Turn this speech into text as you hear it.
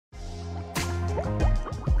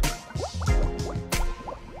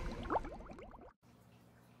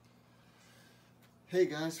Hey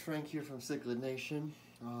guys, Frank here from Cichlid Nation.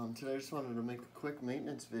 Today I just wanted to make a quick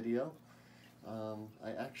maintenance video.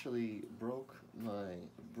 I actually broke my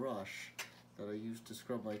brush that I used to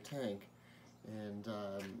scrub my tank, and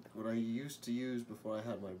what I used to use before I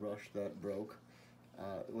had my brush that broke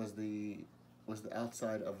was the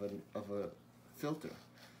outside of a filter.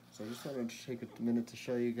 So I just wanted to take a minute to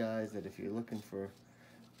show you guys that if you're looking for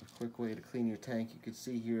a quick way to clean your tank, you can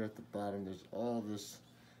see here at the bottom there's all this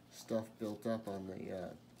stuff built up on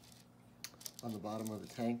the bottom of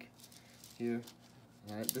the tank here.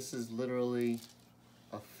 Alright, this is literally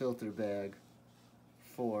a filter bag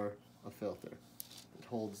for a filter. It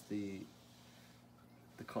holds the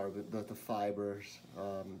carbon, the fibers,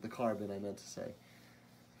 the carbon I meant to say.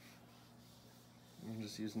 I'm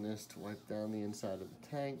just using this to wipe down the inside of the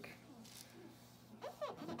tank.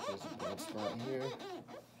 There's a bad spot here.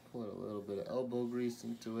 Put a little bit of elbow grease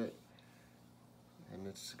into it, and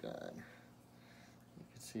it's gone. You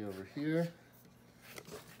can see over here,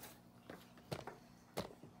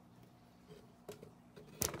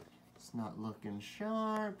 it's not looking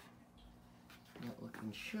sharp. Not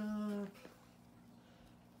looking sharp.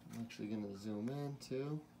 I'm actually going to zoom in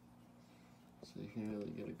too, so you can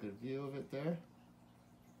really get a good view of it there.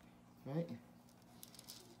 Right?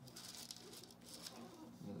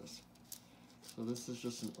 Look at this. So this is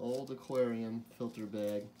just an old aquarium filter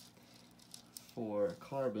bag for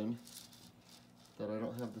carbon that I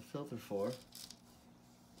don't have the filter for,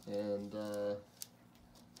 and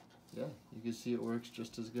yeah, you can see it works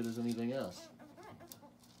just as good as anything else.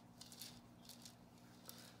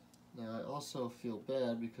 Now I also feel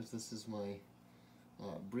bad because this is my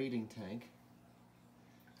breeding tank,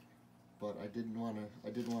 but I did want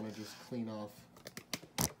to just clean off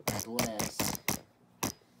the glass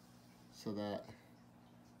so that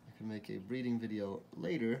I can make a breeding video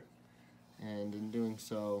later. And in doing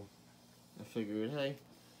so, I figured, hey,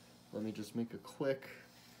 let me just make a quick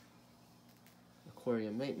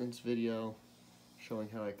aquarium maintenance video showing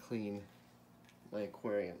how I clean my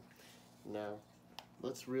aquarium. Now,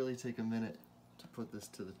 let's really take a minute to put this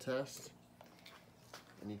to the test.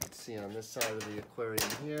 And you can see on this side of the aquarium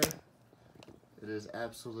here, it is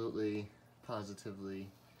absolutely, positively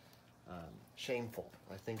shameful.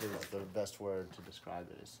 I think it's the best word to describe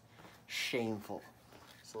it is shameful.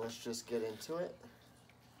 So let's just get into it.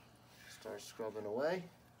 Start scrubbing away.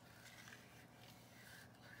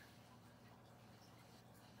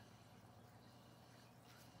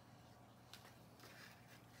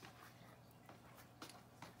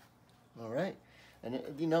 All right, and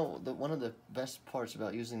you know, one of the best parts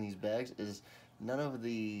about using these bags is none of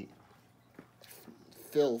the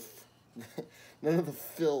filth, none of the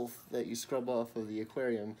filth that you scrub off of the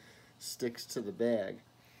aquarium sticks to the bag.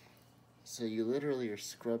 So you literally are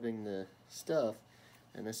scrubbing the stuff,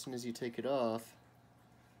 and as soon as you take it off,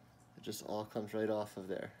 it just all comes right off of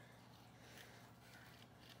there.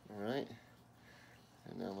 Alright,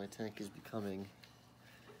 and now my tank is becoming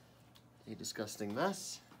a disgusting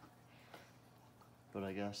mess, but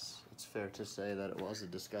I guess it's fair to say that it was a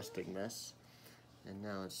disgusting mess, and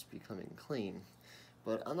now it's becoming clean.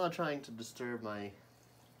 But I'm not trying to disturb my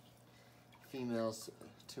females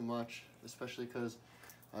too much, especially because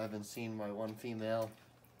I haven't seen my one female.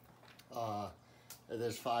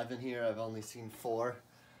 There's 5 in here. I've only seen 4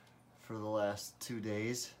 for the last 2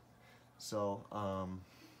 days. So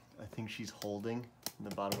I think she's holding in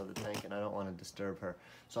the bottom of the tank, and I don't want to disturb her.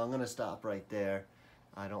 So I'm going to stop right there.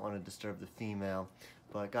 I don't want to disturb the female.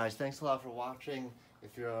 But guys, thanks a lot for watching.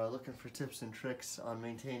 If you're looking for tips and tricks on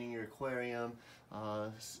maintaining your aquarium,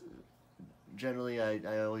 generally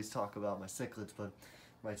I always talk about my cichlids, but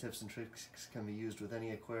my tips and tricks can be used with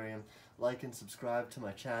any aquarium. Like and subscribe to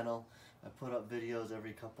my channel. I put up videos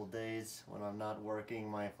every couple days when I'm not working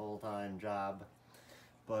my full-time job.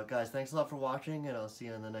 But guys, thanks a lot for watching, and I'll see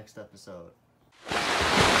you in the next episode.